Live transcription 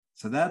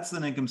So that's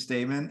an income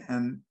statement.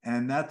 And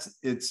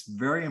it's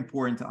very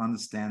important to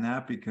understand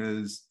that,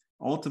 because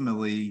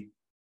ultimately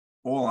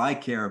all I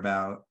care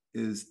about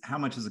is how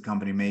much is a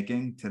company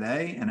making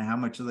today and how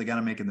much are they going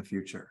to make in the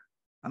future.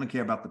 I don't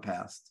care about the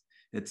past.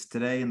 It's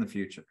today and the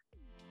future.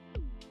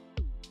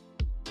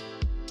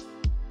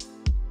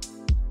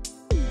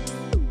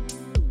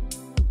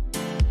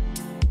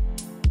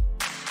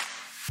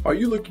 Are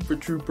you looking for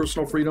true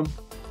personal freedom?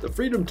 The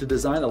freedom to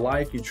design a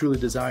life you truly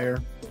desire?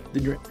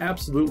 Then you're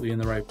absolutely in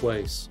the right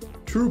place.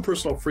 True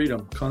personal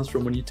freedom comes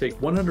from when you take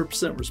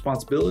 100%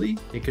 responsibility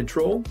and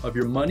control of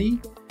your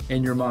money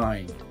and your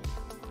mind.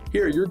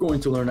 Here you're going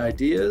to learn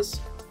ideas,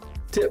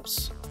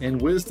 tips,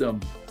 and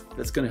wisdom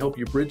that's going to help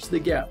you bridge the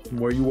gap from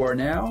where you are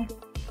now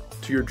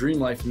to your dream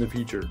life in the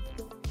future.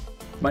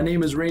 My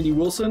name is Randy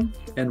Wilson,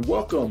 and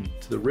welcome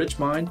to the Rich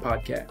Mind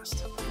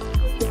Podcast.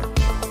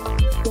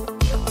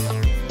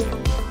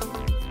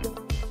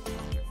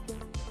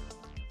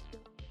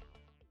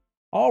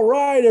 All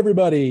right,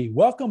 everybody.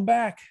 Welcome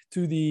back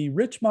to the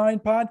Rich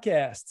Mind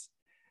Podcast.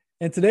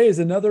 And today is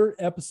another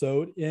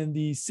episode in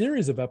the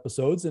series of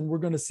episodes, and we're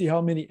going to see how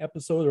many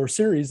episodes or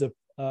series of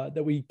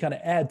that we kind of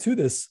add to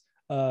this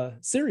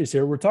series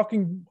here. We're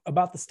talking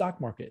about the stock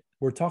market.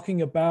 We're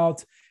talking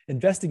about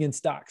investing in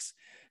stocks,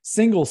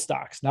 single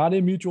stocks, not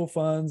in mutual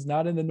funds,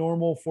 not in the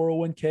normal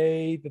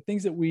 401k, the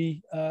things that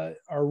we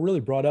are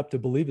really brought up to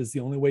believe is the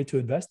only way to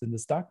invest in the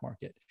stock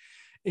market.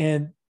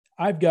 And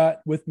I've got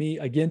with me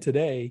again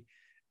today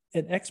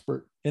an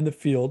expert in the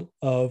field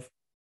of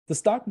the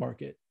stock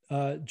market,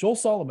 Joel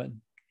Salomon.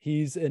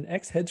 He's an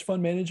ex-hedge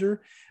fund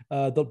manager.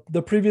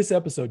 The previous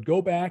episode,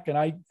 go back and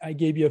I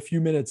gave you a few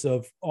minutes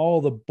of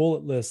all the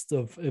bullet lists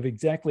of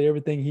exactly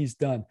everything he's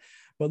done.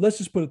 But let's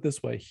just put it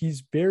this way.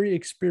 He's very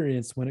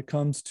experienced when it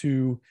comes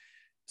to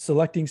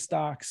selecting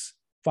stocks,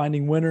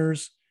 finding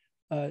winners,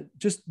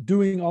 just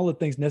doing all the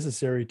things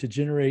necessary to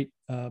generate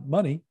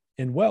money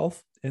and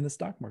wealth in the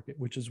stock market,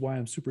 which is why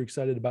I'm super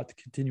excited about to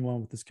continue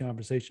on with this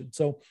conversation.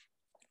 So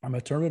I'm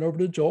going to turn it over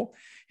to Joel.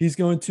 He's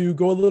going to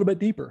go a little bit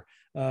deeper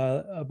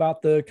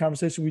about the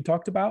conversation we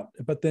talked about,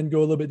 but then go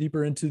a little bit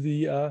deeper into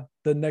the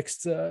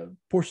next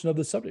portion of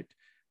the subject.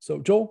 So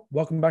Joel,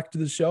 welcome back to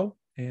the show.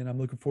 And I'm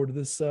looking forward to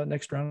this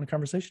next round of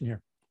conversation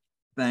here.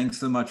 Thanks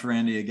so much,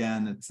 Randy.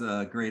 Again, it's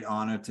a great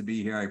honor to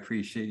be here. I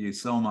appreciate you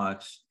so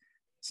much.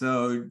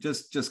 So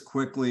just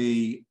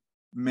quickly,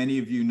 many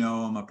of you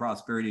know I'm a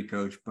prosperity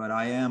coach, but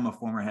I am a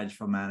former hedge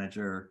fund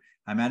manager.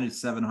 I managed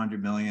 $700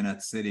 million at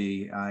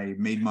Citi. I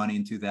made money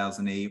in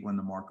 2008 when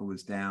the market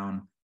was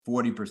down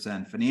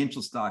 40%.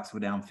 Financial stocks were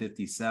down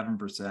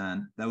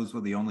 57%. Those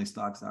were the only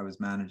stocks I was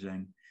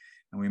managing.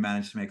 And we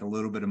managed to make a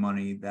little bit of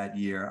money that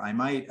year. I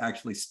might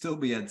actually still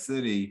be at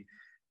Citi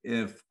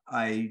if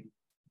a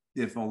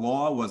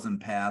law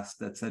wasn't passed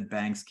that said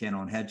banks can't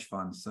own hedge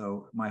funds.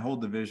 So my whole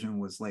division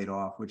was laid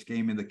off, which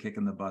gave me the kick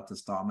in the butt to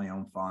start my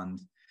own fund.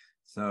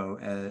 So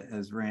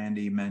as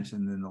Randy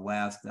mentioned in the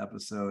last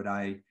episode,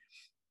 I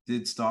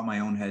did start my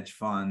own hedge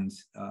fund,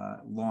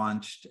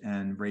 launched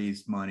and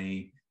raised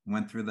money,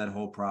 went through that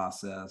whole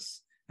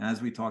process. And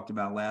as we talked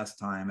about last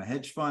time, a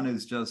hedge fund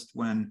is just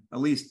when,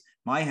 at least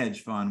my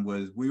hedge fund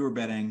was, we were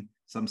betting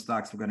some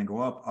stocks were going to go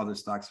up, other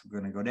stocks were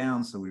going to go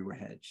down, so we were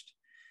hedged.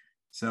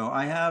 So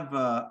I have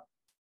a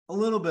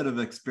little bit of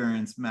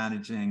experience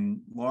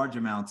managing large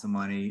amounts of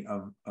money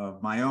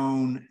of my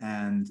own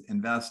and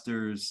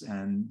investors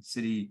and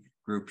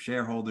Citigroup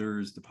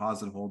shareholders,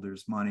 deposit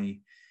holders'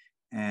 money.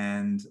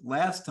 And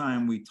last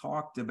time we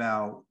talked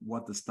about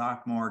what the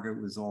stock market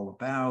was all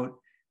about.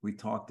 We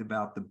talked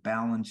about the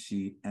balance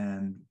sheet,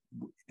 and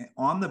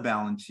on the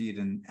balance sheet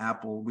and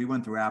Apple, we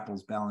went through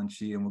Apple's balance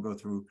sheet, and we'll go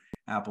through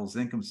Apple's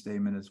income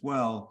statement as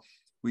well.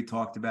 We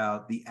talked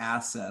about the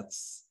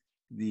assets,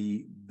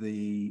 the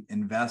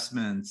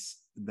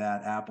investments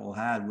that Apple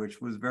had,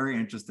 which was very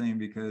interesting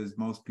because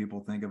most people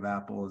think of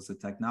Apple as a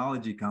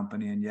technology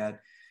company, and yet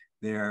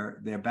their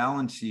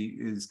balance sheet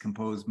is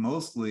composed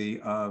mostly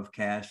of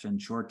cash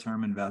and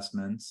short-term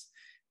investments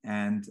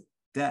and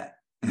debt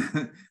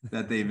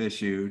that they've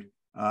issued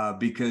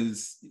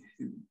because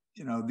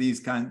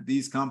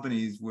these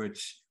companies,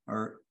 which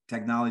are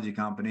technology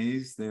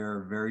companies,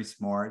 they're very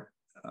smart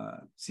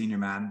senior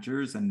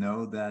managers and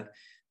know that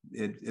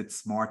it's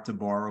smart to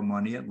borrow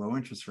money at low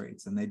interest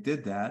rates, and they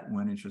did that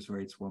when interest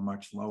rates were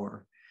much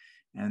lower.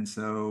 And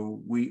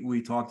so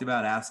we talked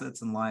about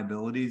assets and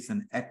liabilities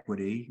and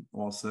equity,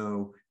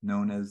 also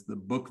known as the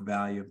book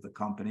value of the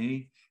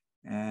company.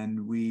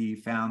 And we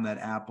found that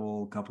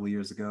Apple a couple of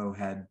years ago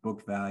had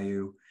book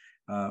value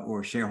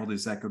or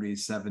shareholders' equity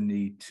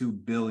 72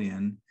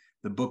 billion.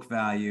 The book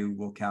value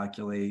will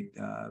calculate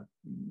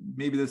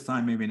maybe this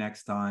time, maybe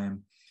next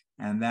time.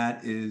 And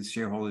that is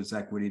shareholders'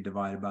 equity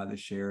divided by the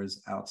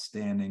shares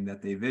outstanding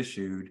that they've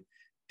issued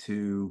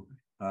to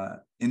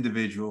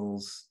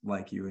individuals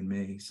like you and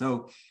me.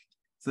 So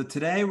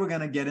today we're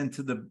going to get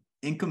into the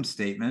income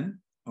statement,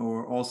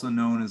 or also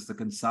known as the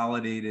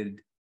consolidated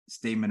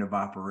statement of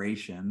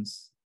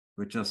operations,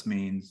 which just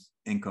means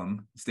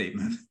income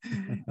statement.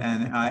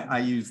 And I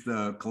use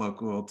the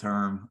colloquial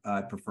term,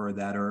 I prefer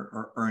that,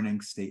 or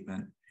earnings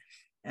statement.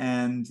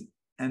 And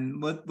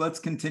let's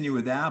continue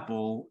with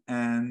Apple.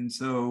 And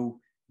so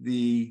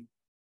the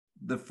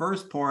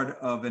first part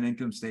of an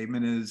income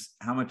statement is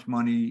how much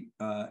money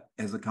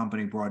has a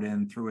company brought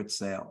in through its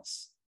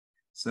sales.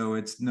 So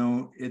it's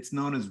known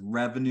as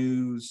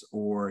revenues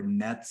or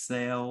net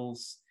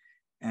sales.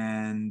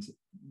 And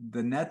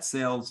the net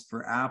sales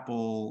for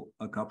Apple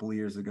a couple of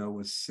years ago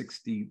was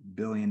 $60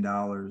 billion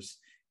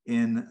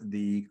in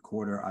the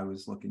quarter I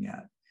was looking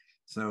at.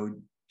 So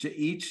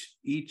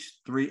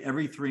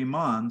every 3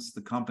 months,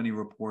 the company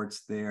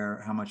reports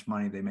how much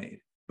money they made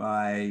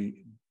by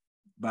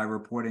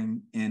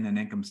reporting in an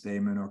income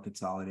statement or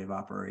consolidated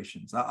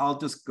operations. I'll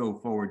just go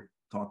forward,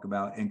 talk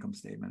about income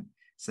statement.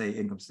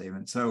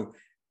 So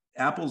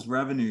Apple's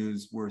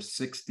revenues were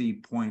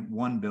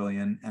 $60.1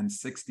 billion, and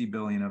 60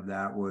 billion of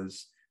that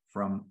was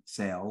from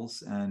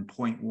sales, and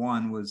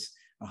 0.1 was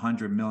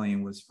 100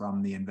 million was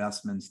from the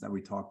investments that we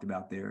talked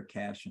about there,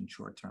 cash and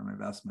short-term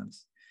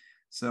investments.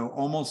 So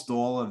almost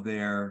all of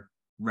their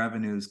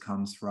revenues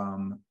comes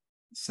from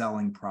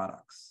selling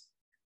products.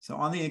 So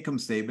on the income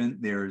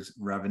statement, there's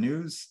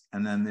revenues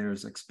and then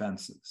there's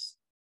expenses.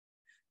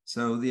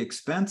 So the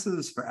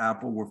expenses for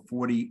Apple were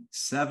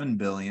 47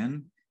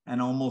 billion,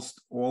 and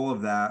almost all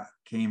of that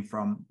came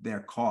from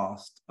their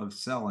cost of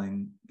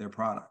selling their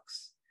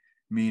products,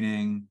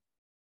 meaning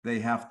they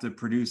have to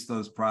produce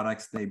those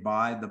products. They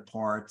buy the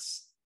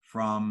parts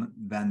from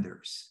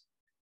vendors.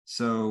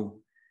 So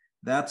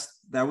that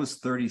was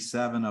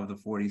 37 of the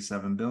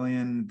 47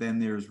 billion. Then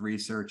there's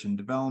research and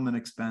development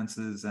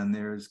expenses, and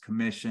there's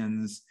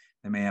commissions.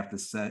 They may have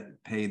to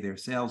pay their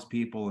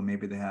salespeople, and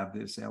maybe they have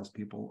their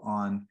salespeople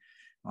on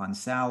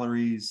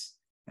salaries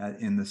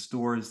in the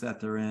stores that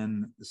they're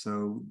in.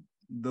 So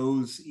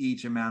those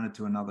each amounted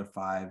to another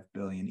 5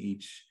 billion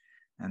each.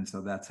 And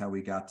so that's how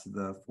we got to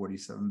the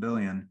 47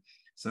 billion.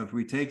 So if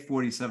we take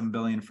 47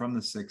 billion from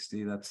the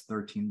 60, that's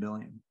 13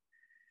 billion.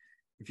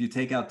 If you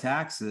take out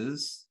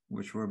taxes,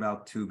 which were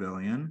about 2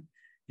 billion,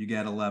 you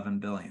get 11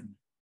 billion.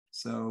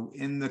 So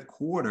in the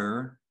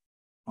quarter,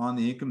 on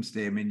the income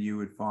statement, you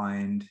would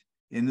find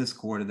in this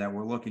quarter that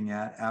we're looking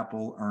at,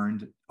 Apple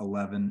earned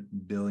 $11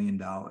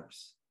 billion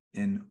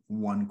in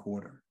one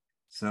quarter.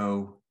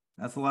 So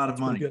that's a lot of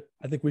money. Good.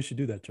 I think we should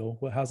do that, Joel.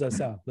 Well, how's that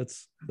sound?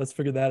 Let's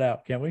figure that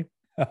out, can't we?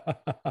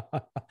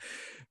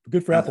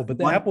 Good for Apple.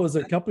 But Apple is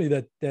a company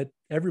that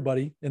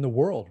everybody in the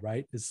world,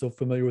 right, is so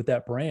familiar with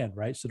that brand,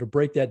 right? So to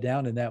break that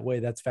down in that way,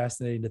 that's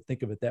fascinating to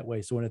think of it that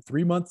way. So in a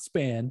 3-month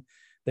span,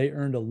 they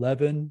earned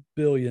 $11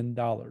 billion.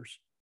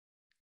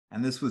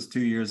 And this was 2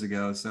 years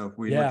ago. So if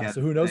we look at so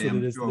who knows what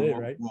it is today,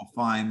 we'll, right? We'll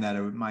find that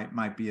it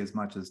might be as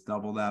much as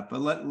double that.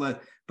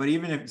 But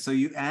even if so,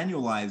 you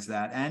annualize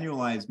that.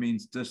 Annualize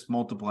means just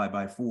multiply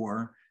by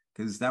 4,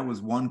 because that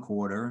was one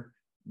quarter,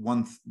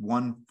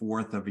 one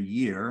fourth of a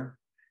year,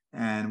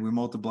 and we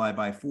multiply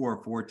by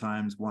 4. 4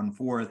 times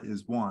 1/4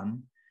 is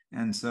 1.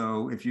 And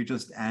so if you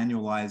just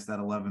annualize that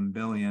 11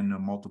 billion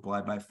and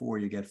multiply by 4,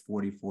 you get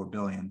 44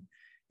 billion.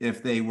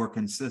 If they were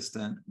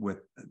consistent with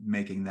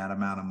making that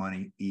amount of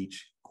money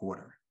each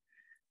quarter.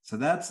 So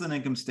that's an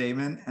income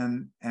statement.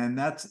 And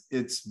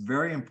it's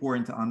very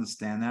important to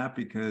understand that,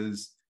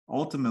 because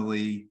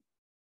ultimately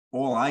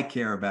all I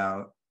care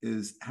about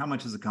is how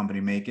much is a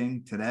company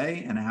making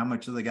today and how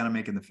much are they going to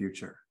make in the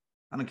future.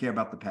 I don't care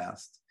about the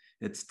past.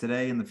 It's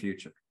today and the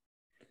future.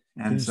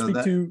 And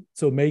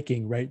so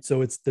making, right?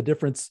 So it's the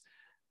difference.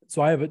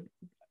 So I have it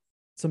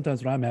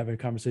sometimes when I'm having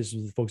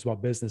conversations with folks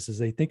about business, is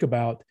they think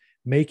about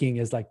making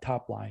as like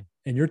top line,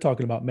 and you're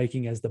talking about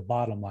making as the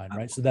bottom line,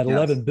 right? So that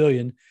 11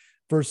 billion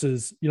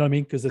versus, you know what I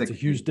mean? Because it's a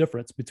huge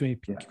difference between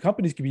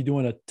companies could be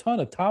doing a ton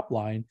of top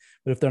line,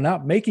 but if they're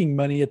not making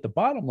money at the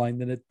bottom line,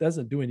 then it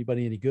doesn't do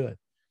anybody any good.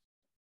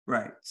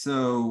 Right.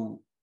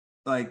 So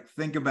like,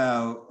 think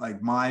about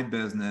like my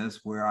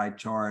business, where I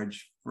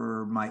charge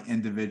for my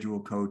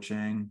individual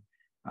coaching,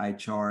 I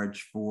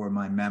charge for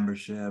my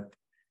membership,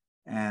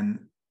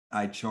 and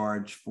I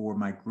charge for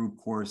my group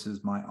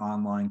courses, my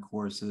online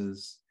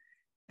courses,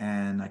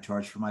 and I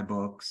charge for my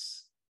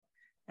books.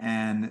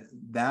 And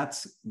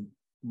that's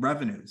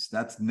revenues,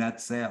 that's net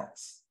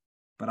sales.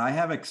 But I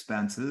have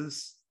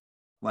expenses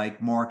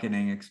like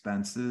marketing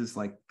expenses,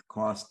 like the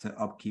cost to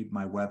upkeep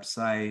my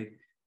website,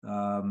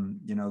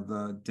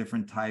 the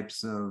different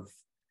types of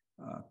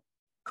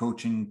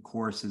coaching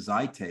courses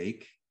I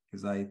take,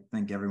 because I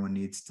think everyone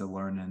needs to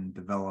learn and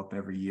develop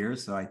every year.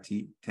 So I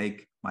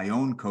take my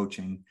own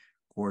coaching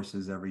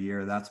courses every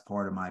year. That's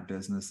part of my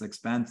business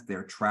expense.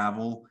 Their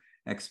travel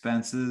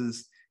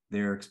expenses,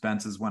 their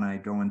expenses when I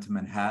go into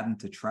Manhattan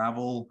to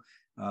travel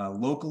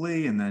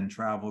locally and then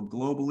travel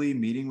globally,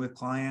 meeting with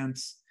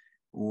clients,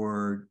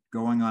 or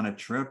going on a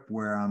trip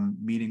where I'm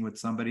meeting with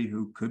somebody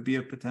who could be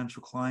a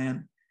potential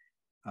client.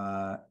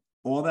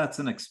 All that's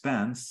an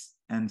expense.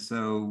 And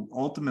so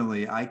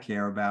ultimately I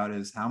care about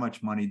is how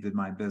much money did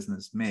my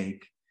business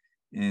make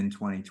in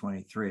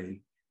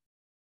 2023?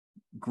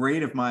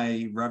 Great if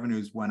my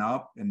revenues went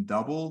up and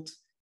doubled.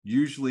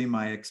 Usually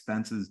my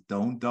expenses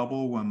don't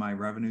double when my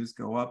revenues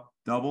go up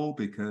double,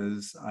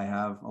 because I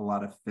have a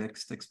lot of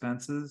fixed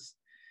expenses,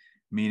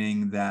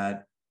 meaning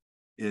that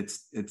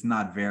it's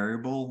not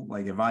variable.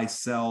 Like if I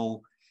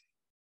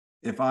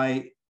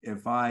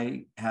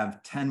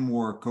have 10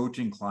 more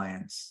coaching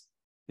clients,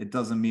 it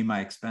doesn't mean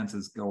my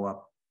expenses go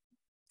up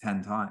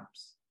 10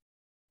 times.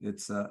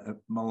 It's a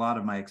lot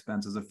of my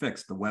expenses are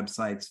fixed. The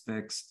website's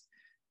fixed.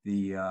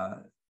 The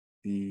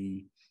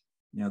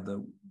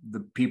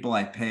people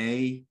I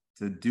pay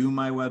to do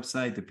my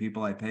website, the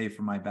people I pay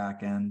for my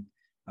back end,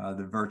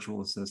 the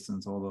virtual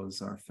assistants, all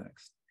those are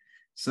fixed.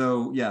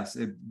 So yes,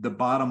 the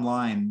bottom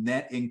line,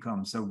 net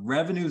income. So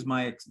revenues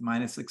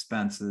minus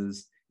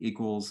expenses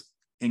equals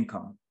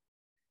income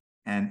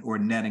or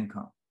net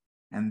income.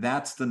 And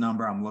that's the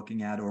number I'm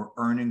looking at, or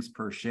earnings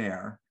per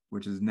share,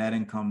 which is net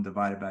income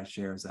divided by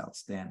shares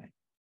outstanding.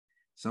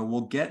 So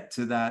we'll get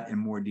to that in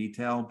more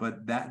detail,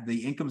 but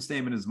the income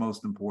statement is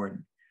most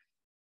important,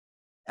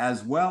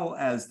 as well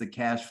as the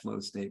cash flow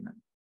statement.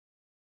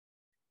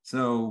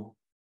 So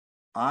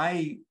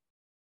I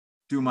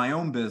do my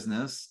own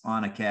business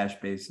on a cash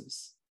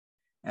basis.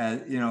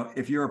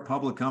 If you're a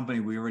public company,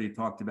 we already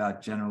talked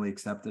about generally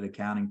accepted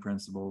accounting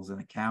principles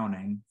and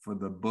accounting for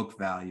the book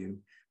value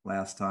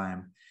last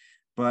time.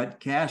 But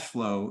cash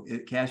flow,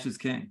 cash is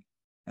king.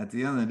 At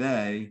the end of the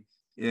day,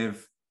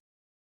 if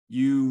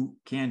you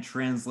can't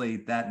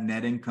translate that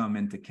net income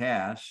into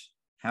cash,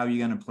 how are you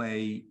going to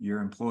pay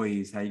your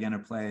employees? How are you going to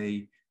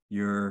pay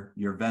your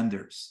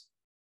vendors?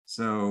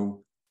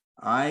 So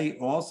I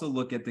also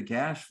look at the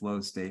cash flow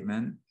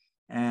statement.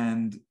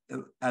 And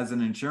as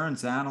an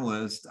insurance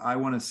analyst, I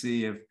want to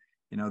see if,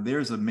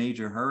 there's a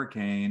major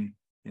hurricane,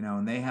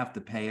 and they have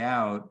to pay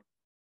out,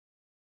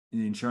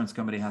 the insurance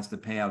company has to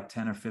pay out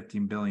 10 or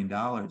 $15 billion.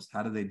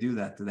 How do they do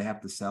that? Do they have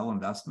to sell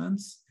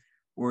investments?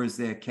 Or is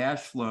their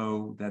cash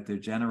flow that they're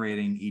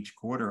generating each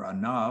quarter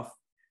enough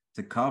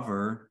to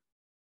cover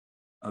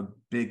a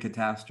big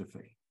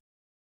catastrophe?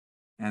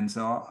 And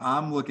so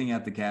I'm looking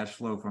at the cash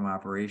flow from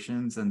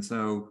operations. And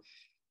so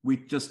we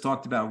just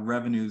talked about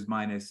revenues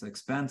minus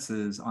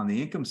expenses on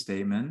the income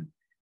statement,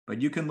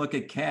 but you can look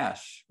at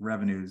cash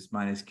revenues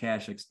minus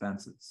cash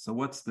expenses. So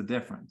what's the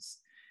difference?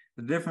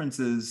 The difference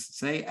is,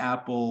 say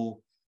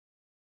Apple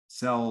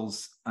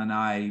sells an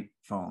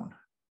iPhone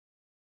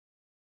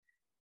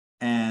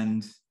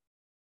and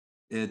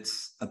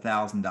it's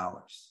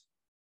 $1,000.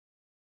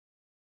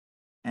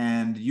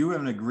 And you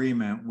have an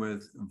agreement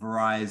with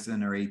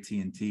Verizon or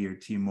AT&T or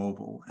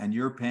T-Mobile, and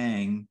you're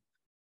paying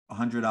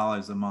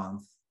 $100 a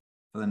month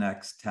for the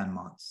next 10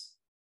 months.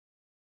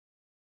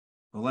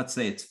 Well, let's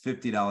say it's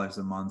 $50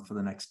 a month for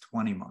the next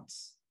 20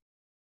 months.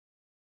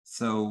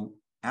 So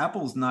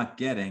Apple's not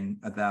getting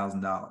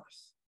 $1,000.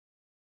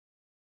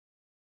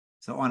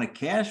 So on a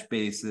cash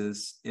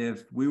basis,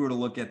 if we were to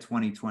look at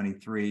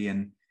 2023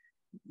 and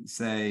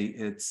say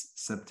it's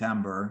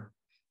September,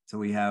 so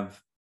we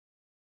have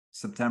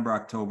September,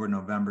 October,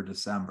 November,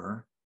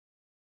 December.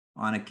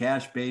 On a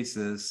cash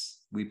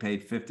basis, we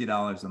paid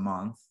 $50 a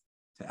month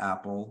to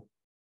Apple.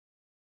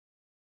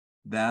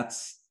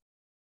 That's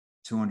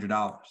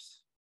 $200.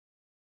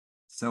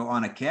 So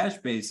on a cash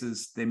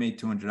basis, they made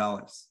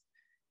 $200.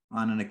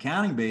 On an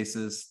accounting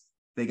basis,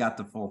 they got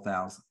the full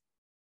 $1,000.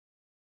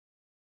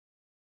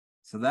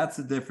 So that's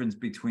the difference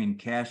between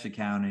cash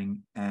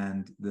accounting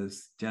and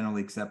this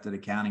generally accepted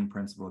accounting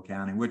principle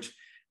accounting, which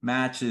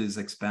matches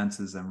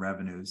expenses and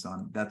revenues.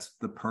 That's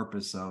the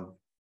purpose of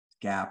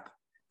GAAP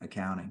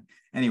accounting.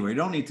 Anyway, you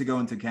don't need to go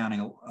into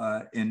accounting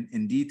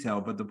in detail,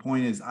 but the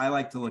point is I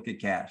like to look at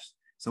cash.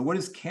 So what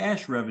is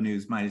cash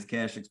revenues minus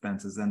cash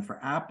expenses? And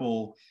for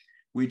Apple,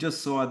 we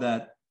just saw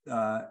that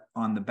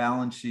on the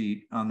balance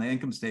sheet, on the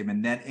income statement,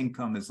 net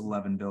income is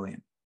 $11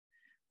 billion.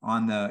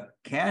 On the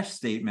cash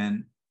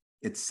statement,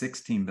 it's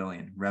 $16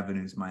 billion,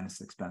 revenues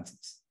minus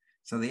expenses.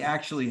 So they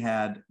actually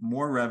had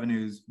more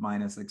revenues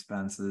minus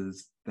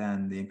expenses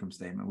than the income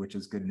statement, which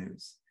is good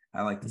news.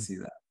 I like to see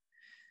that.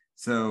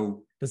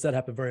 So does that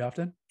happen very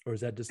often, or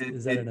is that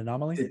an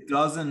anomaly? It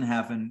doesn't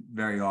happen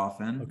very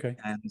often. Okay.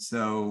 And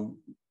so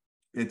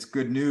it's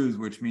good news,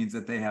 which means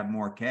that they have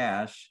more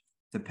cash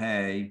to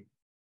pay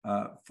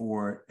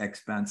for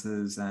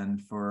expenses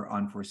and for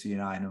unforeseen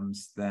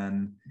items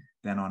than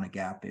on a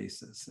GAAP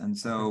basis. And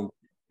so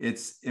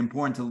it's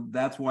important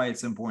that's why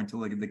it's important to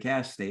look at the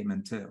cash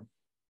statement too.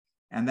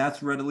 And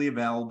that's readily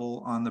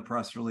available on the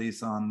press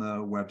release on the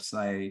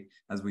website.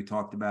 As we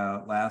talked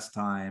about last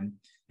time,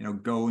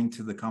 going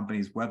to the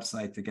company's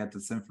website to get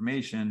this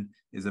information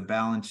is a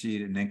balance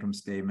sheet, an income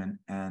statement,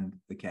 and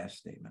the cash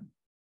statement.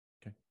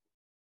 Okay.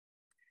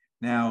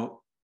 Now,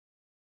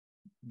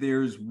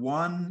 there's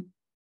one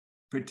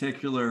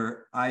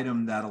particular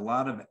item that a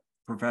lot of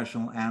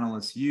professional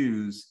analysts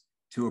use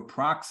to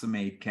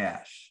approximate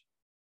cash.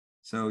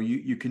 So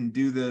you can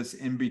do this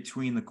in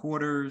between the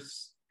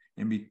quarters.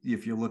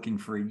 If you're looking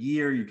for a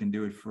year, you can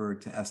do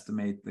it to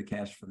estimate the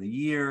cash for the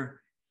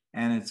year.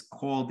 And it's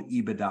called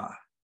EBITDA.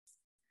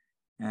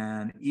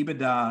 And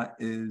EBITDA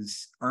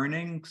is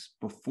earnings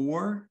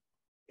before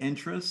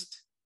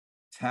interest,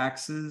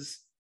 taxes,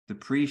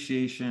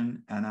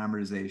 depreciation, and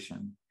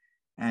amortization.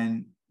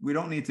 And we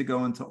don't need to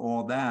go into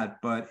all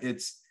that, but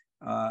it's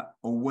a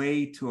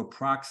way to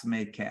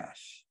approximate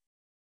cash.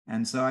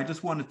 And so I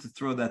just wanted to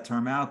throw that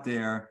term out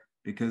there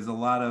because a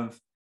lot of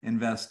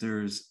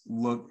investors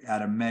look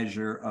at a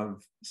measure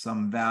of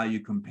some value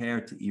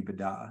compared to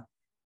EBITDA.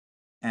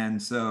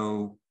 And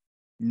so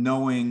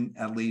knowing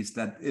at least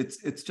that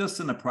it's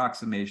just an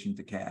approximation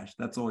to cash.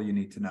 That's all you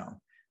need to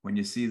know when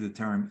you see the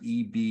term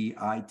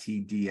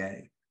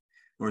EBITDA,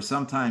 or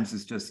sometimes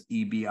it's just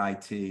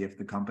EBIT if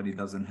the company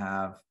doesn't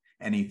have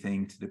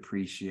anything to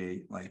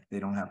depreciate, like they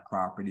don't have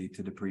property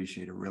to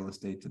depreciate or real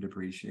estate to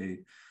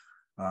depreciate,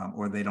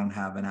 or they don't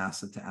have an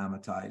asset to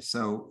amortize.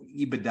 So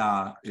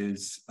EBITDA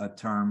is a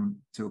term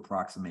to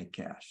approximate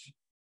cash.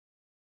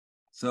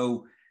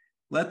 So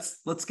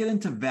let's get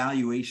into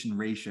valuation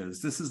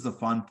ratios. This is the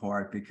fun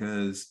part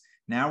because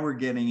now we're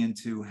getting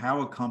into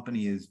how a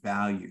company is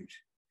valued,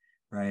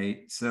 right?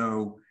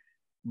 So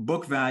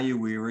book value,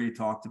 we already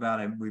talked about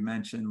it. We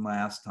mentioned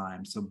last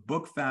time. So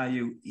book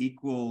value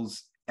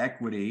equals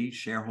equity,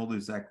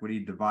 shareholders' equity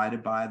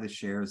divided by the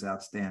shares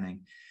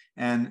outstanding.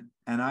 And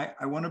I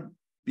want to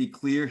be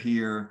clear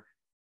here,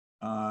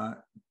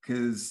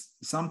 because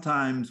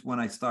sometimes when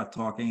I start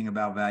talking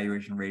about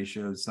valuation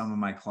ratios, some of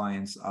my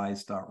clients' eyes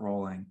start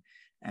rolling.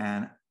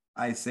 And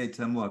I say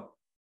to them, look,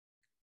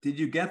 did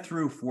you get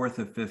through 4th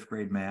or 5th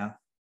grade math?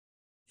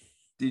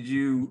 Did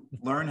you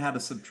learn how to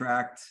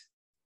subtract,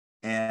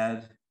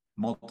 add,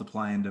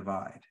 multiply, and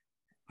divide?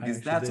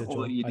 Because that's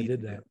all you need to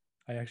do.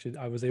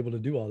 I was able to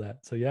do all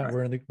that. So yeah, right.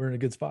 we're in a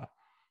good spot.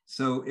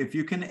 So if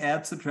you can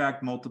add,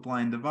 subtract,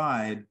 multiply, and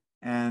divide,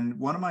 and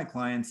one of my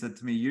clients said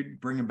to me, you're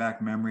bringing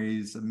back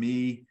memories of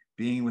me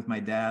being with my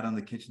dad on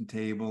the kitchen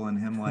table and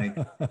him like,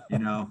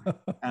 and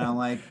I'm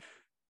like,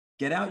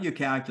 get out your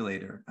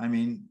calculator. I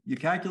mean, your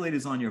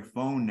calculator's on your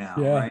phone now,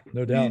 right?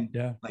 No doubt.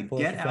 Yeah. Like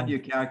get out your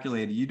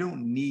calculator. You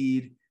don't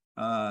need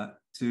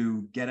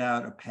to get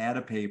out a pad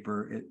of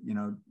paper.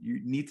 You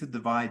need to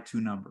divide 2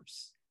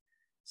 numbers.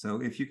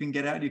 So if you can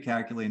get out your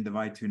calculator and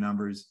divide 2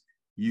 numbers,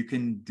 you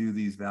can do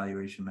these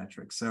valuation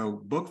metrics.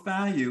 So book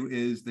value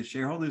is the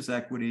shareholders'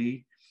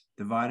 equity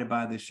divided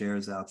by the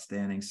shares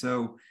outstanding.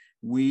 So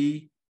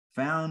we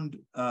found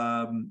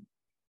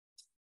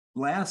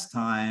last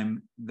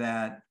time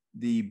that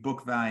the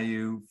book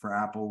value for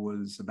Apple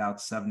was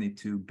about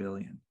 72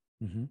 billion.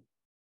 Mm-hmm.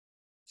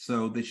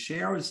 So the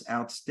shares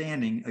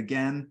outstanding,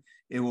 again,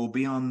 it will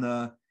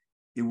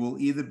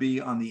either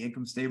be on the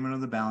income statement or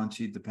the balance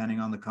sheet, depending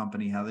on the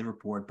company, how they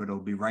report, but it'll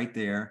be right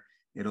there.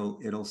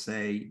 It'll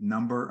say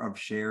number of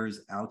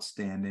shares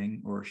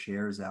outstanding or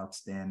shares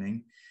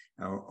outstanding,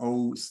 or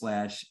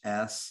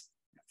O/S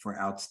for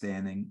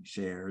outstanding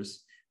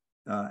shares.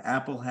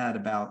 Apple had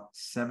about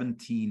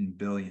 17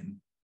 billion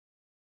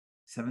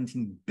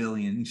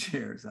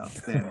shares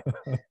outstanding.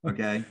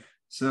 Okay.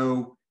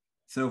 So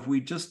if we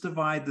just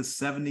divide the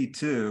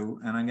 72,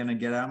 and I'm going to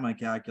get out my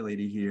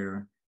calculator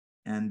here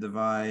and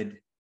divide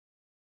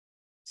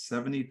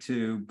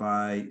 72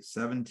 by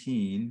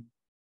 17,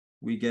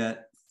 we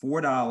get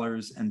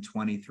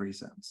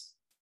 $4.23.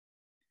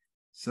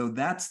 So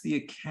that's the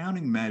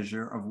accounting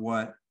measure of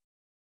what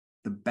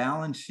the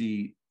balance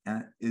sheet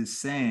is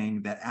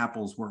saying that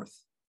Apple's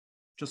worth,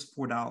 just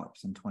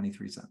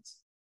 $4.23.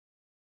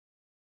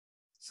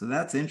 So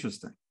that's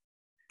interesting.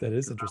 That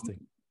is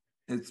interesting.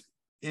 It's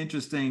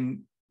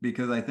interesting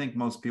because I think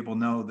most people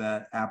know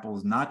that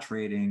Apple's not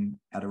trading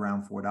at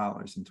around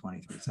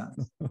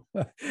 $4.23.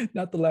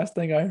 Not the last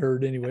thing I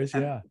heard anyways.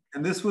 And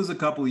this was a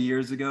couple of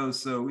years ago.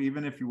 So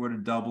even if you were to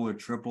double or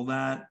triple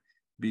that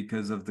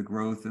because of the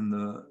growth in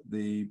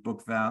the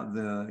book value,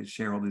 the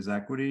shareholders'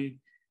 equity,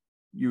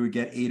 you would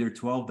get $8 or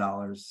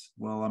 $12.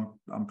 Well,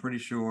 I'm pretty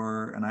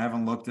sure, and I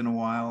haven't looked in a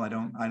while. I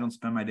don't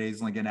spend my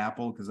days like in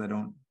Apple because I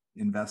don't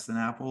invest in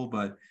Apple,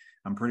 but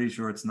I'm pretty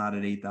sure it's not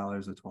at $8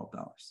 or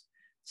 $12.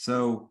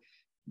 So,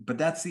 but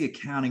that's the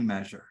accounting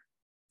measure.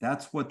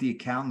 That's what the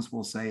accountants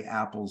will say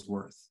Apple's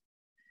worth.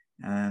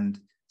 And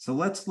so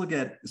that's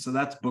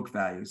book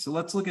value. So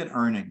let's look at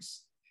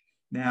earnings.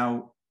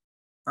 Now,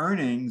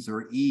 earnings,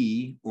 or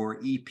E or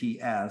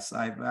EPS,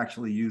 I've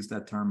actually used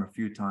that term a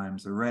few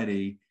times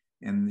already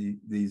in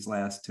these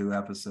last 2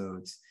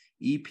 episodes.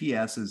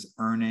 EPS is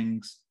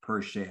earnings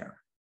per share.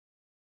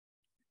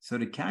 So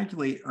to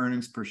calculate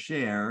earnings per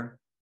share,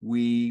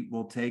 we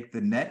will take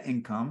the net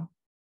income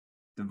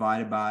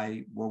divided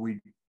by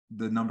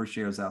the number of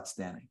shares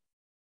outstanding.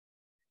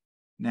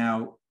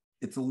 Now,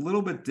 it's a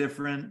little bit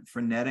different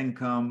for net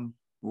income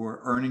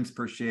or earnings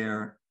per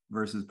share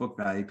versus book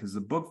value, because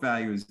the book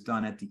value is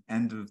done at the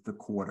end of the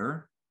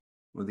quarter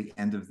or the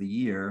end of the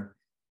year,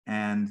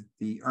 and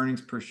the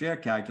earnings per share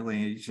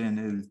calculation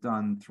is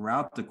done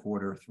throughout the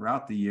quarter,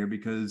 throughout the year,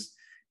 because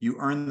you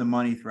earn the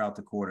money throughout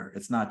the quarter.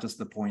 It's not just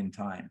the point in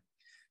time.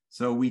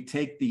 So we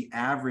take the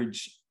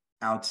average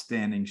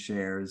outstanding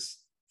shares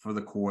for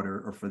the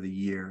quarter or for the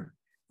year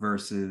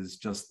versus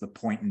just the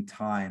point in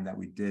time that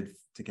we did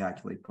to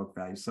calculate book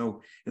value.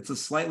 So it's a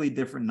slightly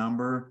different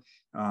number,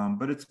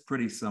 but it's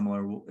pretty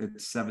similar.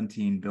 It's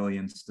 17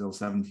 billion, still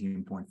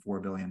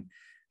 17.4 billion.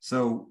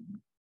 So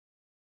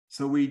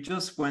we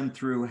just went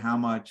through how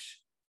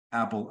much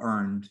Apple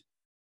earned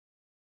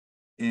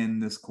in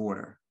this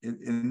quarter.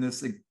 In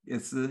this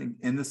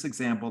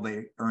example,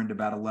 they earned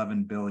about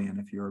 11 billion,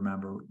 if you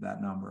remember that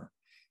number.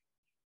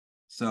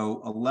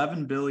 So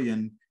 11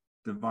 billion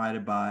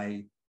divided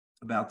by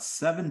about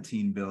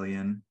 17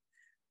 billion.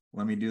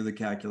 Let me do the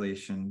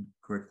calculation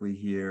quickly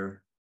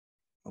here.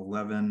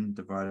 11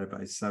 divided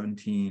by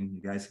 17.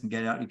 You guys can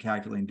get out your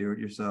calculator and do it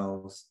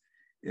yourselves.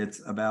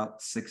 It's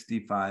about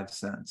 65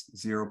 cents,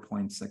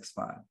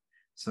 0.65.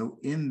 So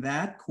in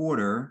that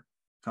quarter,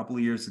 a couple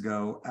of years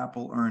ago,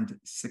 Apple earned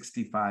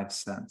 65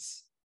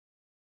 cents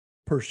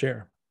per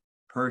share.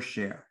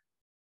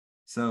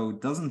 So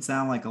it doesn't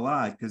sound like a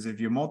lot, because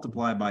if you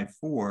multiply by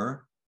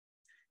 4,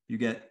 you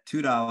get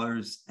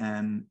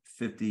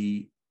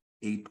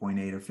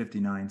 $2.58.8 or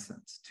 59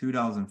 cents,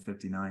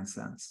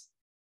 $2.59.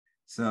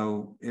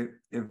 So if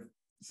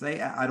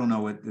say, I don't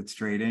know what it's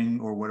trading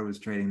or what it was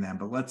trading then,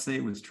 but let's say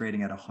it was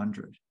trading at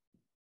 100.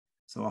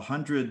 So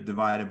 100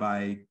 divided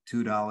by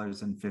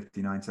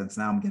 $2.59.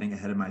 Now I'm getting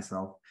ahead of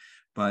myself,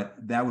 but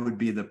that would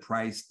be the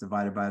price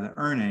divided by the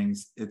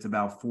earnings. It's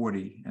about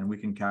 40, and we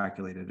can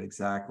calculate it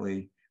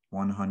exactly.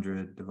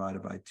 100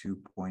 divided by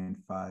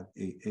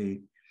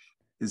 2.588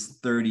 is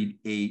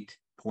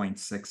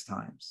 38.6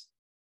 times.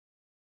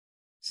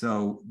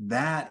 So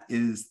that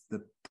is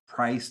the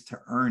price to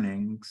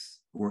earnings,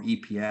 or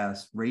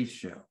EPS,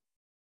 ratio.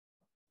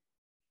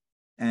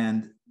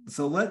 And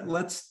so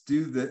let's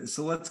do this.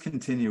 So let's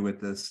continue with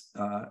this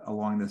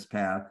along this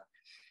path.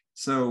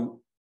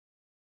 So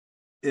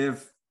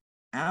if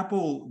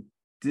Apple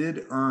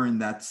did earn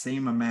that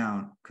same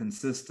amount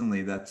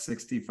consistently, that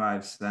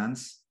 65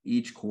 cents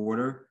each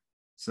quarter,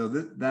 so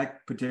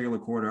that particular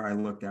quarter I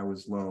looked at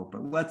was low,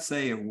 but let's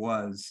say it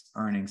was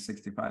earning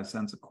 65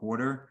 cents a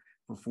quarter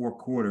for 4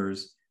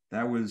 quarters,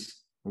 that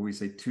was what we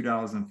say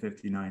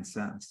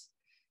 $2.59.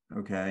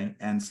 Okay.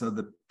 And so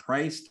the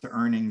price to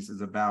earnings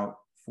is about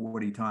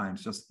 40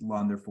 times, just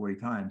under 40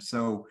 times.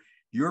 So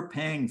you're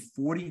paying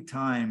 40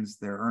 times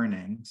their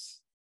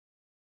earnings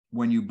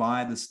when you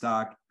buy the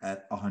stock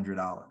at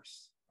 $100.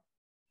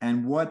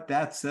 And what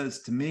that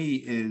says to me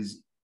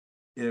is,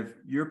 if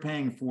you're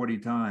paying 40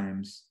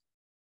 times,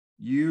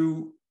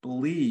 you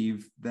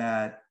believe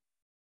that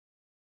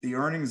the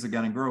earnings are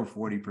going to grow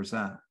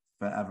 40%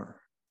 forever.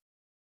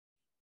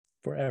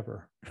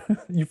 Forever.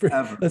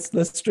 Forever. Let's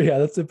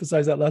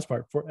emphasize that last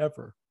part.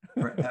 Forever.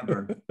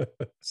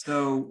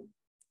 So,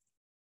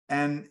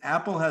 and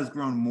Apple has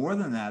grown more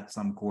than that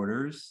some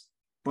quarters,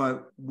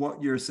 but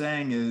what you're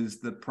saying is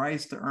the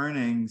price to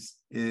earnings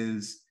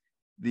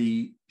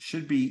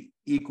should be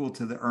equal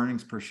to the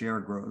earnings per share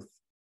growth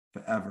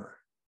forever,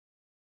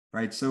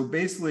 right? So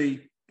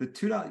basically, the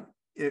 $2.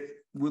 We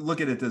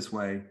look at it this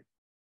way: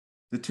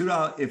 the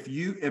 $2.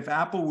 If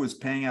Apple was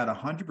paying out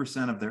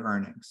 100% of their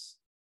earnings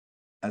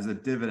as a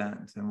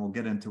dividend, and we'll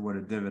get into what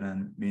a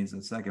dividend means in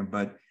a second,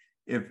 but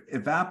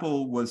if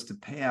Apple was to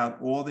pay out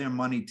all their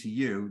money to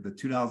you, the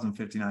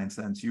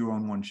 $2.59, you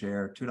own 1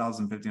 share,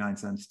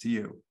 $2.59 to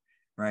you,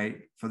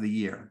 right, for the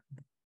year.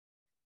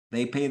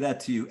 They pay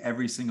that to you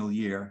every single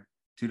year,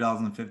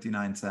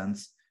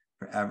 $2.59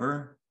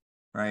 forever,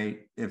 right?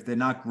 If they're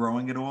not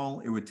growing at all,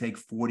 it would take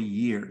 40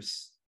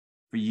 years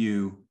for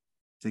you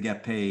to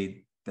get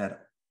paid the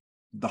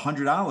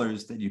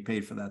 $100 that you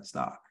paid for that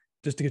stock.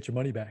 Just to get your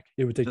money back.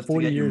 It would take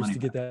 40 years to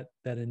get that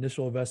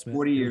initial investment.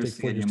 40 years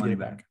to get your money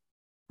back.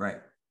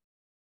 Right.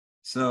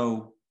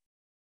 So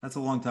that's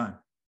a long time.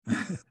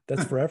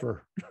 That's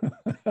forever.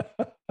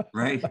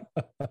 Right.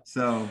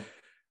 So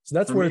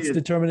that's where it's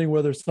determining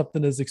whether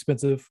something is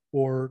expensive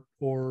or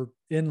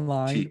in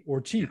line cheap.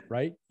 Or cheap,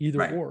 right? Either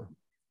right. Or,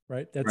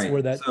 right? That's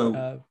where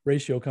that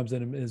ratio comes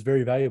in and is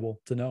very valuable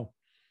to know.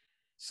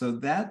 So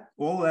that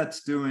all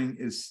that's doing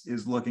is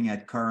looking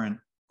at current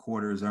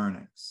quarter's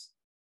earnings.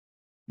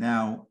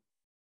 Now,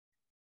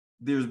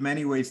 there's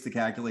many ways to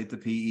calculate the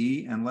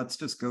PE, and let's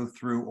just go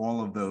through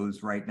all of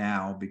those right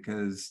now,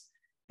 because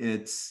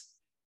it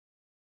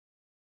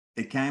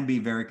can be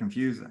very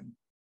confusing.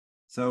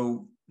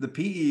 So the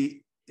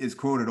PE is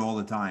quoted all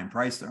the time: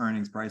 price to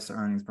earnings, price to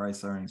earnings, price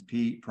to earnings,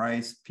 P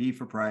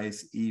for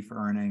price, E for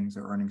earnings,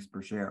 or earnings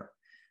per share.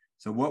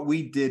 So what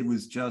we did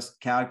was just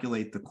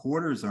calculate the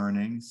quarter's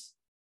earnings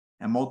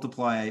and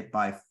multiply it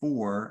by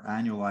 4,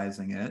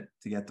 annualizing it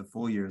to get the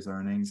full year's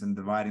earnings, and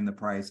dividing the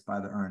price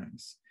by the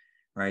earnings,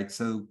 right?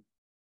 So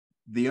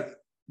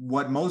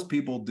what most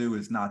people do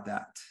is not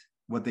that.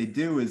 What they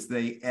do is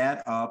they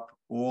add up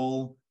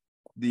all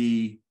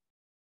the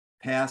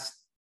past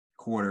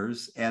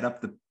quarters, add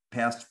up the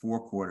past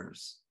 4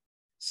 quarters.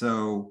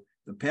 So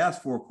the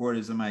past 4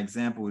 quarters in my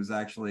example was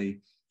it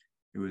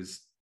was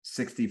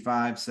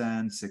 65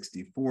 cents,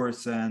 64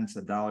 cents,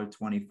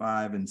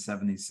 $1.25, and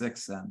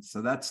 76 cents.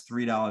 So that's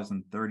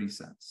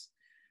 $3.30.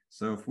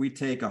 So if we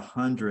take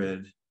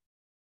 100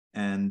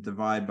 and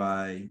divide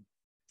by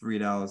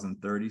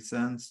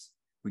 $3.30,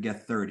 we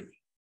get 30.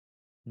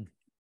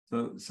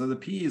 So the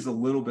PE is a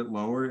little bit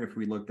lower if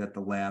we looked at the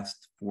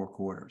last 4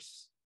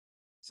 quarters.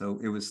 So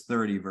it was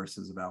 30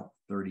 versus about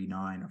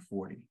 39 or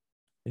 40.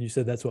 And you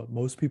said that's what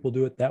most people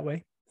do it that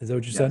way? Is that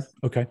what you Yes. said?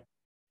 Okay.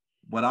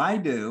 What I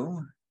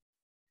do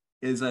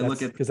is I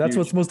look at because that's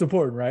what's most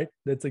important, right?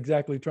 That's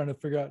exactly trying to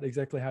figure out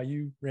exactly how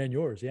you ran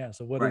yours. Yeah.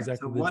 So what right.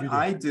 exactly So did what you do?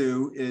 I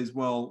do is,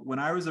 well, when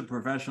I was a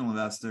professional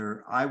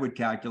investor, I would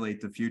calculate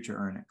the future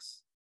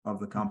earnings of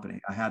the company.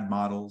 I had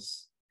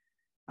models.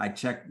 I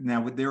checked.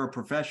 Now, there are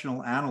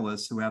professional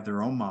analysts who have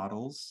their own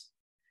models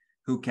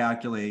who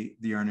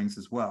calculate the earnings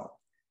as well.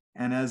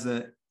 And as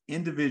an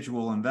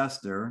individual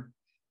investor,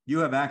 you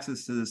have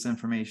access to this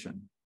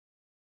information,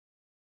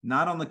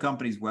 not on the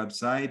company's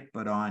website,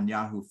 but on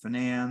Yahoo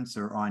Finance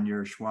or on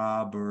your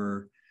Schwab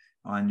or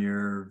on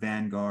your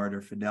Vanguard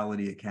or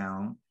Fidelity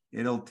account.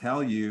 It'll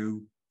tell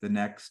you the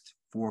next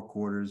 4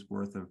 quarters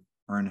worth of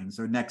earnings,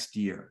 or next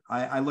year.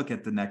 I look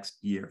at the next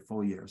year,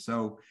 full year.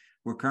 So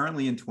we're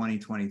currently in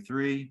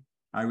 2023.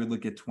 I would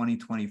look at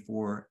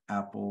 2024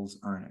 Apple's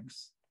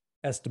earnings.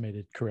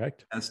 Estimated,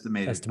 correct?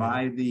 Estimated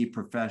by the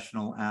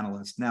professional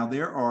analyst. Now,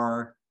 there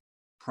are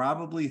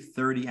probably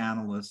 30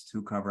 analysts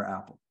who cover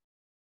Apple.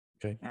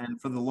 Okay. And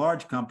for the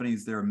large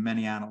companies, there are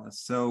many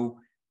analysts. So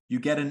you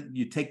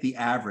take the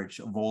average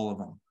of all of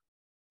them.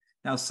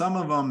 Now, some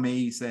of them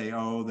may say,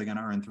 oh, they're going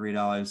to earn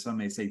 $3. Some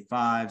may say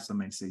 5, some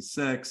may say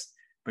 6,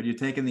 but you're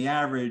taking the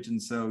average. And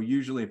so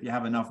usually if you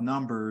have enough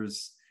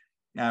numbers,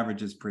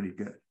 average is pretty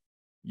good.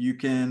 You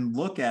can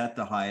look at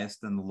the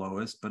highest and the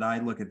lowest, but I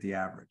look at the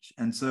average.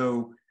 And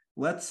so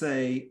let's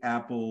say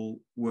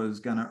Apple was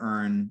going to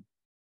earn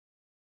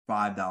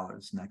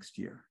 $5 next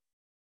year.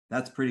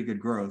 That's pretty good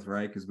growth,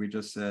 right? Because we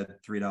just said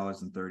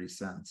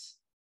 $3.30.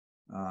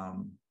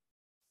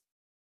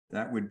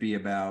 That would be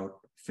about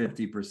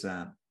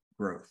 50%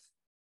 growth.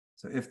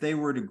 So if they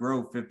were to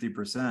grow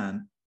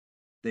 50%,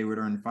 they would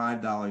earn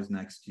 $5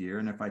 next year.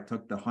 And if I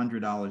took the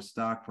 $100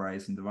 stock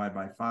price and divide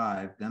by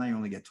 5, then I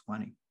only get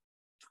 20.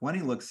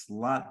 20 looks a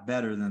lot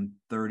better than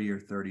 30 or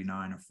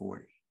 39 or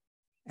 40.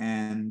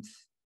 And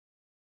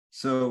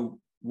so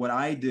what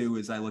I do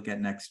is I look at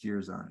next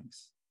year's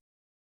earnings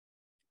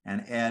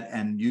and add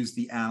and use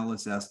the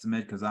analyst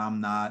estimate, because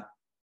I'm not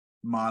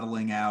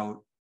modeling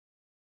out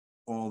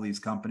all these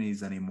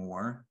companies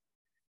anymore.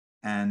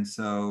 And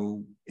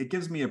so it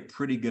gives me a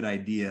pretty good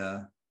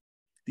idea.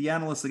 The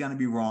analysts are going to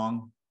be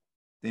wrong.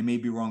 They may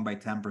be wrong by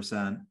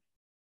 10%.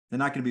 They're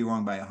not going to be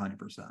wrong by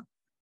 100%.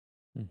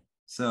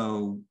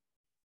 So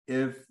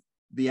if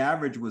the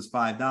average was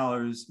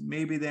 $5,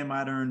 maybe they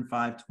might earn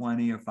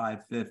 $5.20 or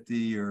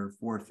 $5.50 or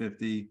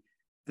 $4.50.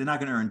 They're not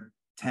going to earn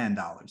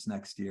 $10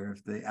 next year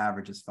if the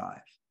average is 5.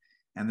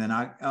 And then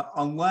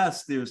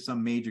unless there's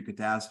some major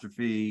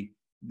catastrophe,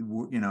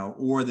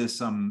 or there's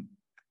some,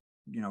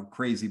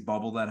 crazy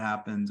bubble that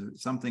happens or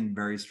something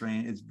very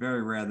strange, it's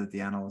very rare that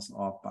the analysts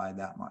are off by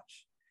that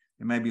much.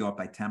 It may be off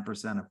by 10%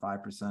 or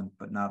 5%,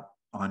 but not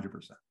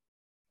 100%.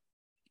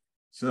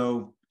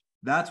 So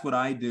that's what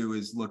I do,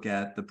 is look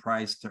at the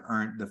price to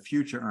earn the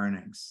future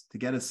earnings to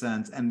get a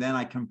sense. And then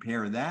I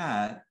compare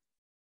that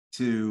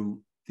to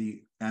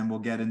and we'll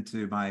get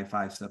into my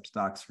 5-step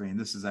stock screen.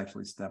 This is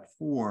actually step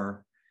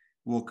 4.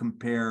 We'll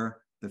compare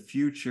the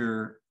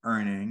future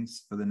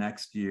earnings for the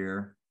next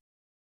year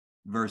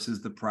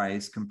versus the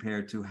price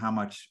compared to how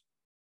much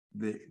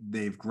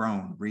they've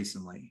grown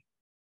recently.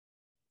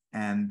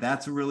 And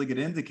that's a really good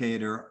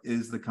indicator,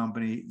 is the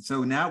company.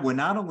 So now we're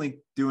not only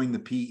doing the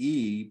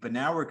PE, but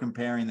now we're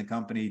comparing the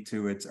company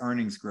to its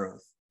earnings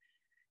growth.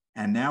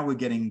 And now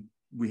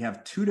we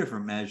have 2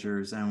 different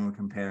measures, and we're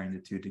comparing the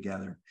 2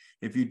 together.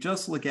 If you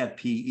just look at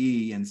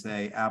PE and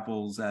say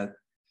Apple's at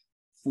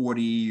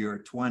 40 or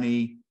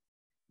 20,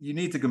 you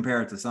need to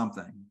compare it to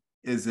something.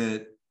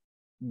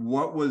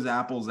 What was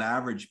Apple's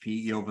average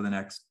PE over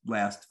the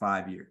last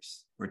 5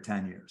 years or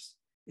 10 years?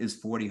 Is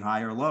 40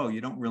 high or low?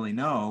 You don't really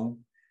know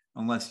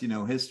unless you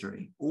know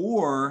history.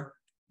 Or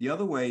the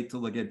other way to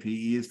look at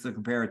PE is to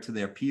compare it to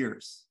their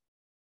peers.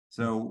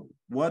 So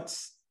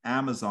what's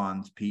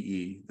Amazon's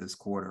PE this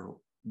quarter?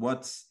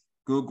 What's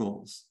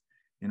Google's?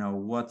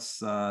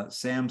 What's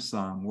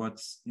Samsung?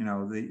 What's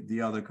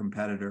the other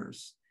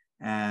competitors?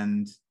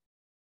 And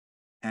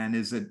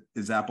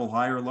is Apple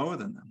higher or lower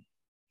than them?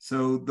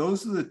 So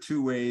those are the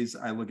 2 ways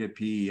I look at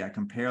PE. I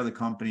compare the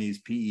company's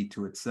PE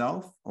to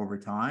itself over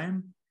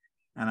time,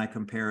 and I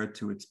compare it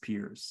to its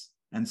peers.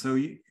 And so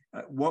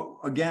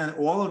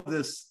all of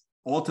this,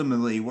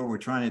 ultimately, what we're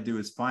trying to do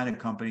is find a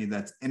company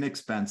that's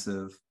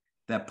inexpensive,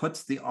 that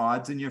puts the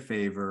odds in your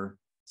favor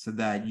so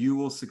that you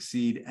will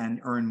succeed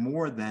and earn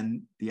more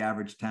than the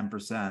average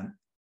 10%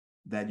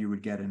 that you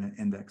would get in an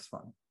index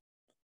fund.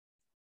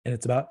 And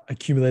it's about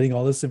accumulating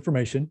all this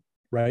information,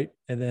 right?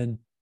 And then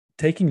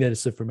taking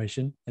this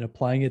information and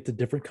applying it to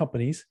different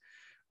companies,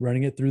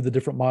 running it through the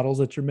different models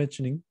that you're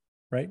mentioning,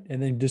 right?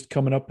 And then just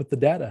coming up with the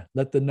data.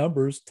 Let the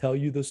numbers tell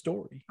you the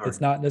story. Sure.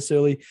 It's not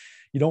necessarily,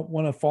 you don't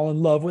want to fall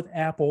in love with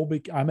Apple.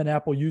 I'm an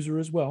Apple user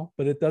as well,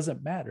 but it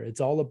doesn't matter.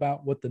 It's all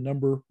about what the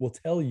number will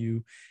tell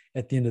you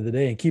at the end of the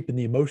day and keeping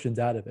the emotions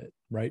out of it,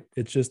 right?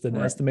 It's just an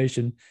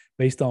estimation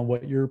based on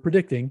what you're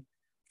predicting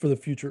for the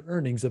future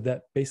earnings of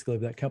that, basically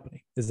of that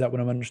company. Is that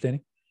what I'm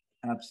understanding?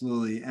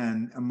 Absolutely.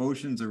 And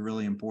emotions are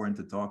really important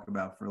to talk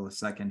about for a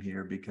second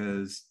here,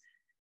 because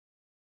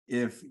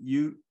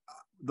the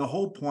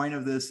whole point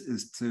of this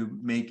is to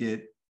make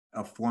it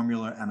a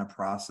formula and a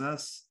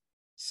process.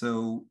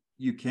 So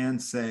you can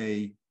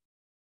say,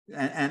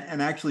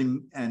 and actually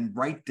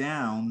write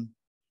down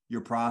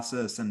your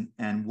process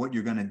and what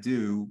you're going to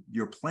do,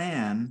 your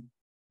plan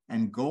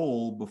and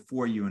goal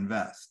before you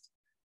invest.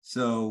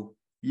 So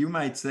you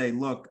might say,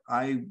 look,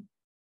 I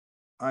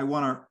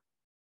want to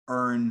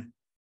earn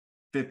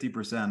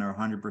 50% or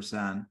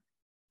 100%,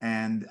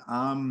 and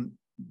I'm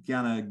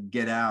gonna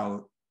get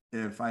out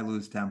if I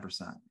lose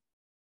 10%.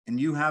 And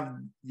you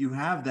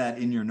have that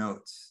in your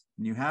notes,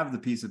 and you have the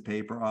piece of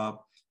paper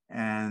up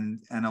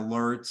and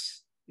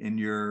alerts in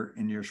your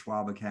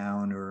Schwab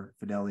account or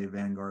Fidelity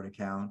Vanguard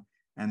account.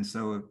 And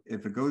so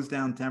if it goes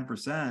down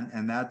 10%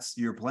 and that's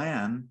your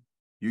plan,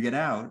 you get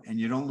out and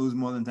you don't lose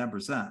more than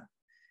 10%.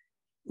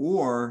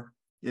 Or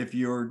if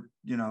you're,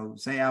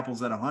 say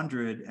Apple's at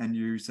 100 and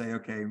you say,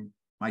 okay,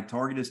 my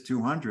target is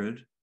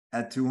 200.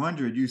 At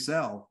 200, you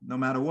sell no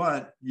matter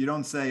what. You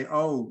don't say,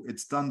 oh,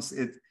 it's done.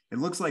 It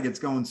looks like it's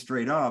going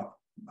straight up.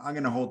 I'm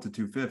going to hold to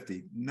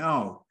 250.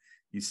 No,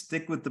 you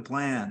stick with the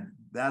plan.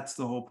 That's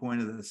the whole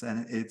point of this.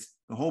 And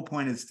the whole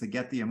point is to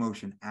get the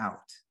emotion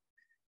out,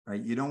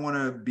 right? You don't want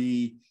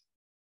to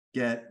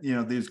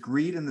there's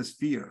greed and there's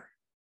fear.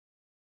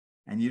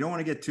 And you don't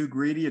want to get too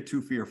greedy or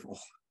too fearful.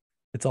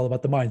 It's all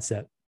about the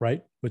mindset,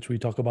 right? Which we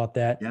talk about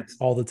that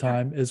all the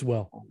time as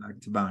well. All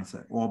back to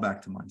mindset. All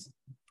back to mindset.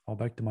 All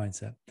back to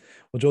mindset.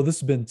 Well, Joel, this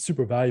has been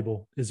super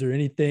valuable. Is there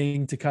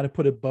anything to kind of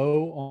put a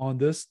bow on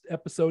this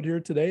episode here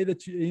today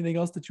anything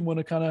else that you want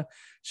to kind of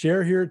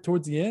share here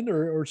towards the end,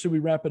 or should we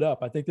wrap it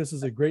up? I think this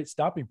is a great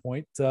stopping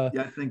point I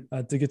think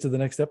to get to the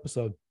next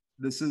episode.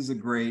 This is a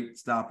great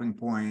stopping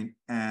point.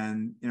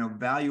 And,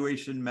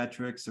 valuation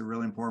metrics are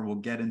really important. We'll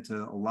get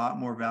into a lot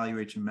more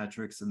valuation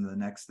metrics in the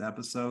next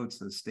episode.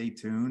 So stay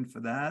tuned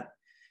for that.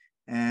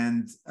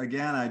 And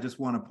again, I just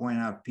want to point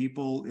out,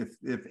 people,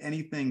 if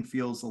anything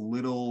feels a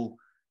little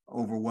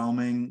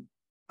overwhelming,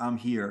 I'm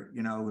here.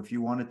 If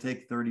you want to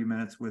take 30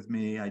 minutes with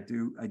me, I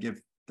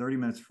give 30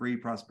 minutes free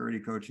prosperity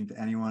coaching to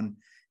anyone.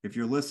 If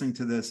you're listening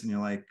to this and you're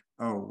like,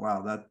 oh,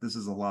 wow, this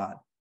is a lot,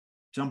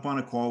 jump on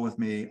a call with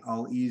me.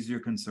 I'll ease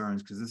your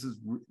concerns, because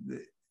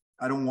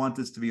I don't want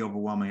this to be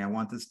overwhelming. I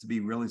want this to be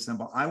really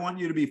simple. I want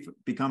you to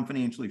become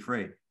financially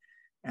free.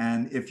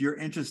 And if you're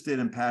interested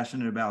and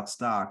passionate about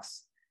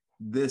stocks,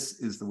 this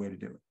is the way to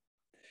do it.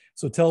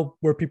 So tell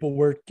where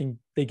can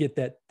they get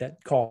that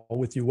call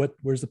with you?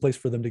 Where's the place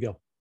for them to go?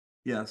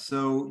 Yeah,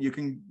 so you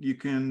can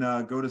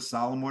go to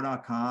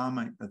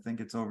Salomon.com. I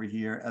think it's over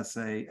here,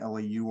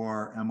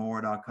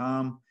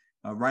 SALAURMOR.com.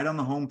 Right on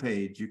the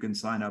homepage, you can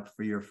sign up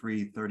for your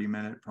free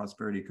 30-minute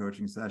prosperity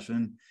coaching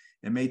session.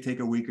 It may take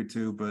a week or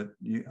two, but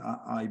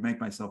I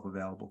make myself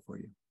available for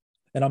you.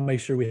 And I'll make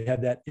sure we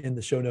have that in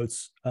the show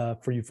notes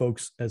for you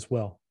folks as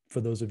well,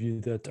 for those of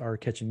you that are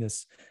catching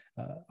this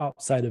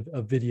outside of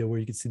video, where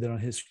you can see that on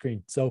his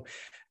screen. So,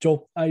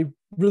 Joel, I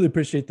really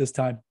appreciate this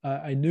time.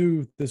 I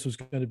knew this was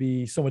going to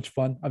be so much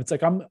fun. It's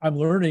like I'm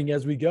learning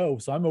as we go.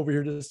 So I'm over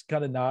here just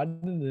kind of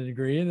nodding and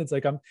agreeing. It's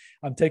like I'm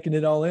taking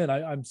it all in.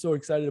 I'm so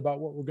excited about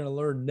what we're going to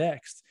learn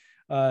next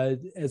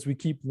as we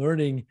keep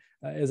learning.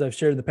 As I've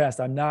shared in the past,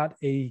 I've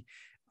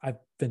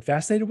been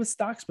fascinated with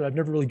stocks, but I've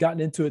never really gotten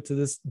into it to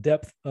this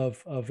depth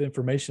of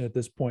information at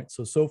this point.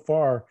 So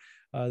far,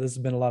 this has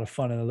been a lot of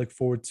fun, and I look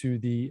forward to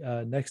the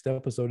next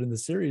episode in the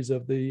series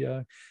of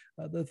the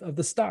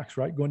stocks,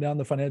 right? Going down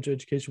the financial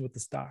education with the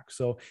stocks.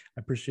 So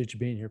I appreciate you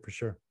being here for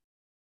sure.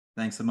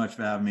 Thanks so much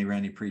for having me,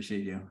 Randy.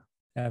 Appreciate you.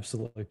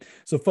 Absolutely.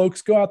 So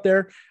folks, go out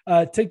there,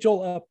 take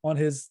Joel up on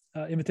his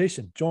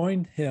invitation,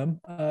 join him,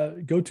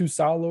 go to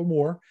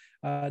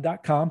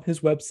salomon.com, his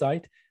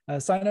website,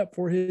 sign up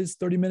for his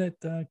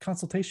 30-minute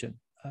consultation.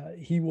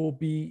 It will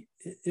be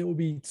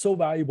so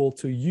valuable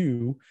to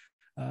you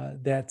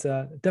that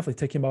definitely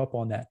take him up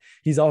on that.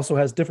 He also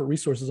has different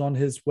resources on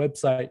his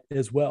website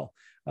as well.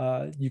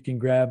 You can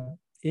grab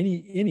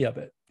any of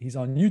it. He's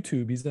on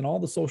YouTube. He's in all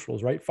the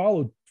socials, right?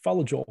 Follow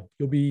Joel.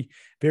 You'll be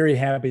very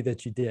happy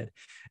that you did.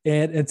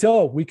 And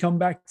until we come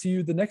back to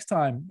you the next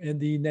time in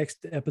the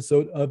next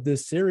episode of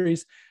this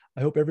series,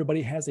 I hope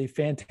everybody has a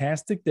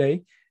fantastic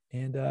day,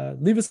 and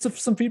leave us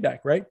some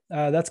feedback, right?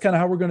 That's kind of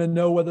how we're going to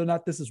know whether or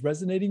not this is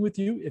resonating with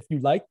you. If you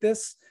like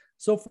this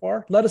so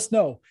far, let us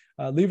know.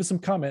 Leave us some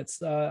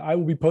comments. I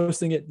will be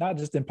posting it not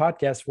just in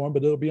podcast form,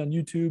 but it'll be on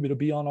YouTube. It'll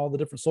be on all the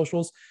different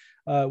socials.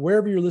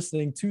 Wherever you're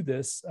listening to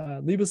this,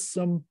 leave us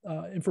some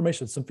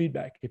information, some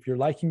feedback. If you're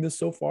liking this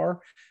so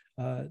far,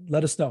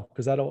 let us know,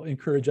 because that'll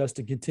encourage us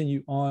to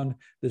continue on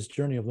this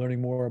journey of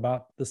learning more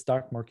about the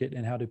stock market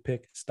and how to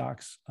pick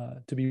stocks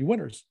to be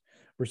winners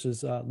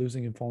versus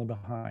losing and falling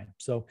behind.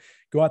 So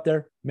go out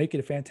there, make it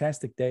a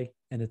fantastic day.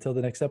 And until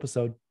the next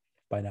episode,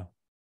 bye now.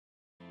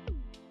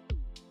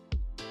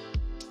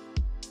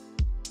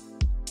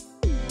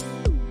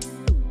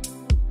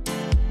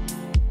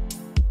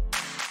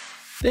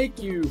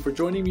 Thank you for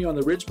joining me on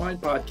the Rich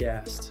Mind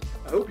Podcast.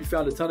 I hope you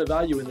found a ton of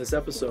value in this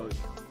episode.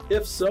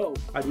 If so,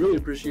 I'd really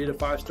appreciate a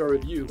 5-star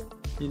review,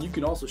 and you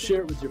can also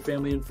share it with your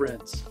family and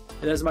friends.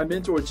 And as my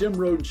mentor Jim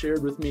Roden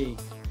shared with me,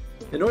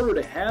 in order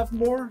to have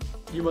more,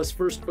 you must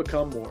first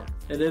become more.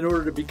 And in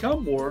order to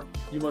become more,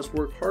 you must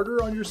work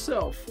harder on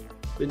yourself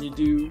than you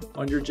do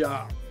on your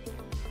job.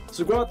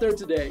 So go out there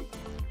today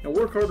and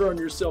work harder on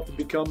yourself to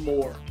become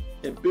more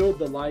and build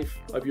the life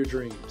of your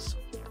dreams.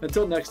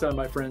 Until next time,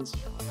 my friends.